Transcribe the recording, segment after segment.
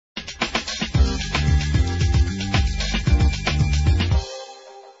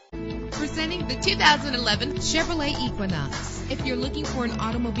2011 Chevrolet Equinox. If you're looking for an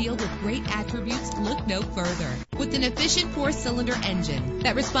automobile with great attributes, look no further. With an efficient 4-cylinder engine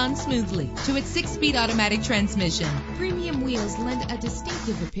that responds smoothly to its 6-speed automatic transmission, premium wheels lend a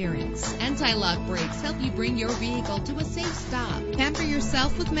distinctive appearance. Anti-lock brakes help you bring your vehicle to a safe stop. Pamper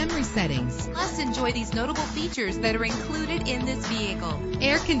yourself with memory settings. Plus, enjoy these notable features that are included in this vehicle: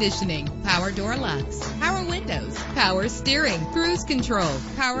 air conditioning, power door locks, power windows, power steering, cruise control,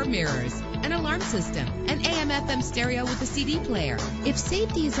 power mirrors, an alarm system, an AM/FM stereo with a CD player. If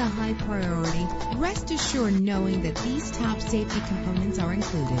safety is a high priority, rest assured knowing that these top safety components are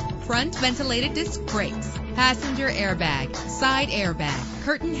included: front ventilated disc brakes, passenger airbag, side airbag,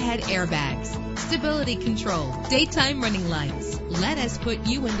 curtain head airbags, stability control, daytime running lights. Let us put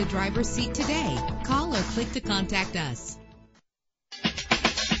you in the driver's seat today. Call or click to contact us.